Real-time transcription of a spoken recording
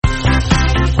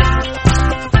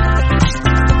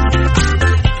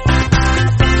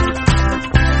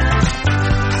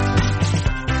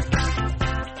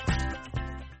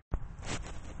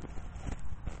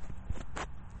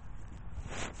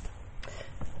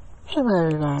Hello,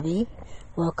 everybody.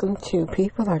 Welcome to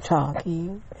People Are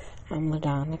Talking. I'm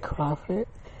Madonna Crawford.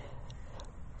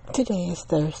 Today is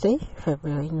Thursday,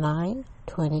 February 9,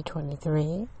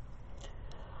 2023.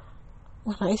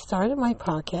 When I started my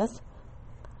podcast,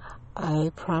 I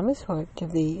promised for it to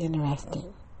be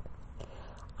interesting.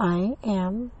 I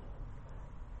am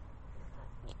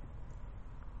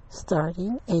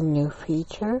starting a new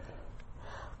feature.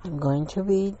 I'm going to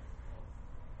be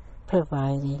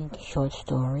providing short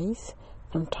stories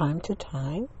from time to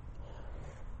time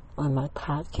on my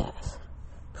podcast.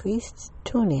 Please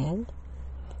tune in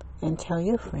and tell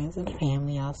your friends and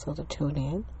family also to tune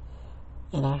in,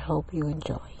 and I hope you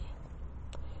enjoy.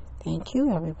 Thank you,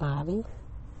 everybody.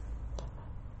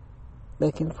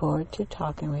 Looking forward to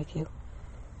talking with you.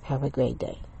 Have a great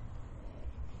day.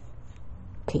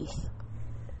 Peace.